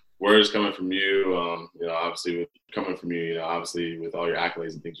 words coming from you, obviously coming from you, obviously with all your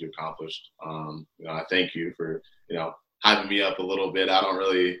accolades and things you accomplished. I thank you for, hyping me up a little bit. I don't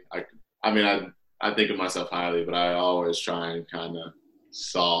really, I think of myself highly, but I always try and kind of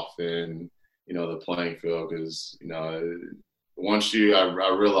soften, the playing field because, I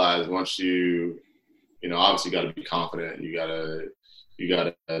realize once you, obviously got to be confident. You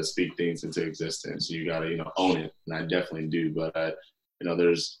gotta speak things into existence. You gotta, own it. And I definitely do. But,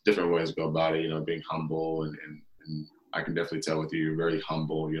 there's different ways to go about it, being humble and I can definitely tell with you, you're very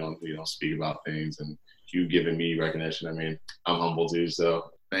humble. You don't speak about things and you giving me recognition. I mean, I'm humble too.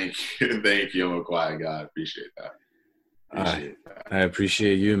 So thank you. Thank you. I'm a quiet guy. I appreciate that. I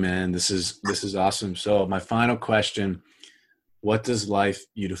appreciate you, man. This is awesome. So my final question, what does life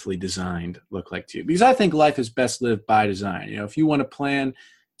beautifully designed look like to you? Because I think life is best lived by design. If you want to plan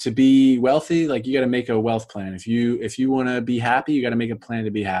to be wealthy, you got to make a wealth plan. If you want to be happy, you got to make a plan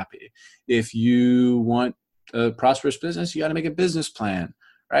to be happy. If you want a prosperous business, you got to make a business plan,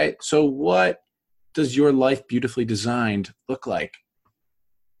 right? So what does your life beautifully designed look like?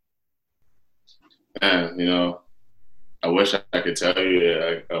 And, I wish I could tell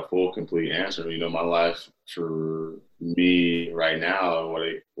you a full, complete answer. My life for me right now,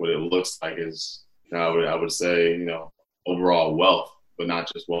 what it looks like is, I would say, overall wealth, but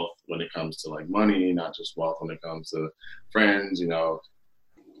not just wealth when it comes to money, not just wealth when it comes to friends,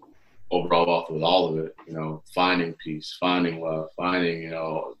 overall wealth with all of it, finding peace, finding love, finding,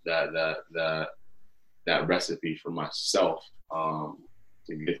 that recipe for myself,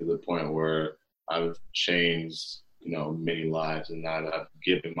 to get to the point where I've changed, many lives, and that I've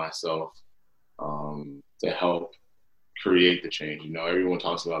given myself to help create the change. Everyone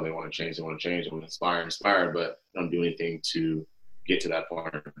talks about they want to change, they want to inspire, but don't do anything to get to that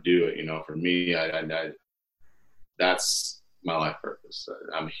point or do it. For me, that's my life purpose.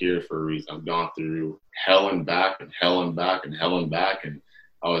 I'm here for a reason. I've gone through hell and back and hell and back and hell and back. And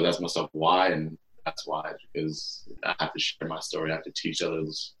I always ask myself why. And that's why, because I have to share my story. I have to teach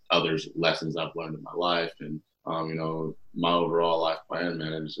others lessons I've learned in my life. And, my overall life plan,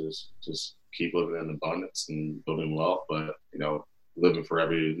 man, is just keep living in abundance and building wealth. But, not living for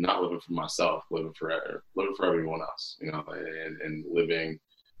myself, living for everyone else, and living,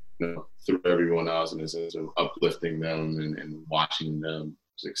 through everyone else, in the sense of uplifting them and watching them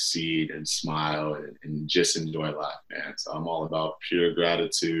succeed and smile and just enjoy life, man. So I'm all about pure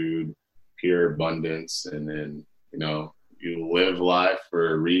gratitude, pure abundance, and then, you live life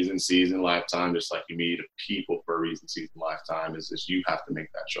for a reason, season, lifetime, just like you meet people for a reason, season, lifetime. Is just you have to make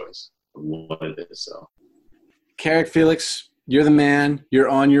that choice of what it is. So, Carrick, Felix, you're the man. You're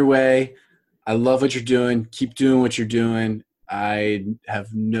on your way. I love what you're doing. Keep doing what you're doing. I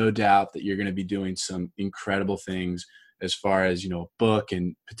have no doubt that you're going to be doing some incredible things as far as, a book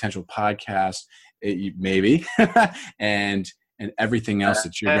and potential podcast, maybe, and everything else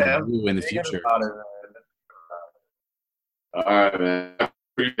that you're going to do in the future. All right, man. I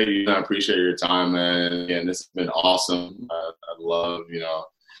appreciate you. I appreciate your time, man. Again, this has been awesome. I love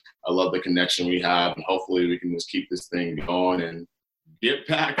the connection we have, and hopefully we can just keep this thing going and get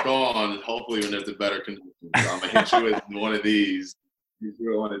back on. Hopefully, when there's a better connection, so I'm gonna hit you with one of these. But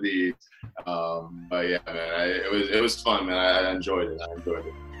yeah, man, it was fun, man. I enjoyed it.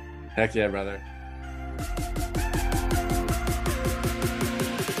 Heck yeah, brother.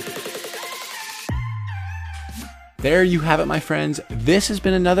 There you have it, my friends. This has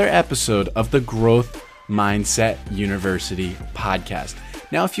been another episode of the Growth Mindset University podcast.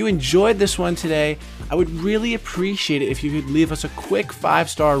 Now, if you enjoyed this one today, I would really appreciate it if you could leave us a quick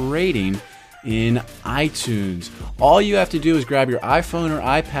 5-star rating in iTunes. All you have to do is grab your iPhone or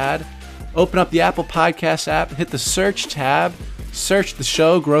iPad, open up the Apple Podcasts app, hit the search tab, search the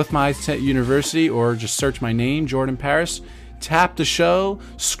show, Growth Mindset University, or just search my name, Jordan Paris. Tap the show,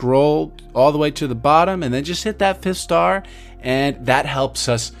 scroll all the way to the bottom, and then just hit that 5th star. And that helps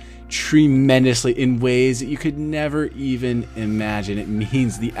us tremendously in ways that you could never even imagine. It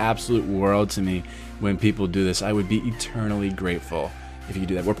means the absolute world to me when people do this. I would be eternally grateful if you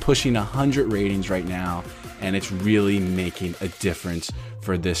do that. We're pushing 100 ratings right now, and it's really making a difference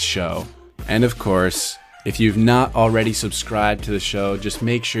for this show. And of course, if you've not already subscribed to the show, just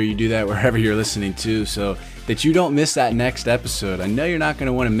make sure you do that wherever you're listening to so that you don't miss that next episode. I know you're not going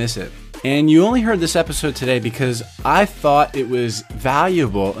to want to miss it. And you only heard this episode today because I thought it was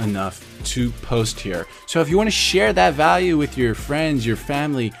valuable enough to post here. So if you want to share that value with your friends, your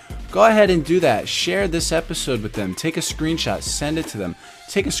family, go ahead and do that. Share this episode with them. Take a screenshot, send it to them.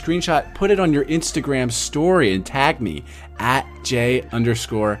 Take a screenshot, put it on your Instagram story and tag me at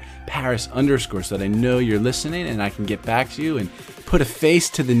J_Paris_ so that I know you're listening and I can get back to you and put a face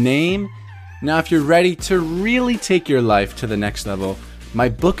to the name. Now, if you're ready to really take your life to the next level, my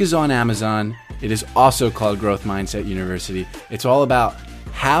book is on Amazon. It is also called Growth Mindset University. It's all about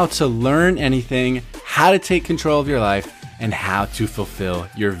how to learn anything, how to take control of your life, and how to fulfill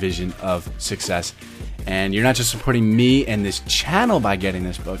your vision of success. And you're not just supporting me and this channel by getting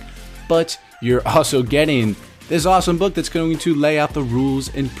this book, but you're also getting this awesome book that's going to lay out the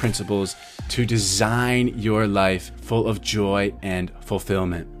rules and principles to design your life full of joy and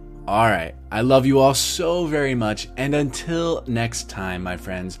fulfillment. All right, I love you all so very much. And until next time, my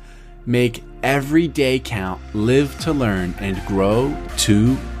friends, make every day count, live to learn, and grow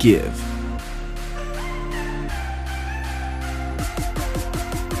to give.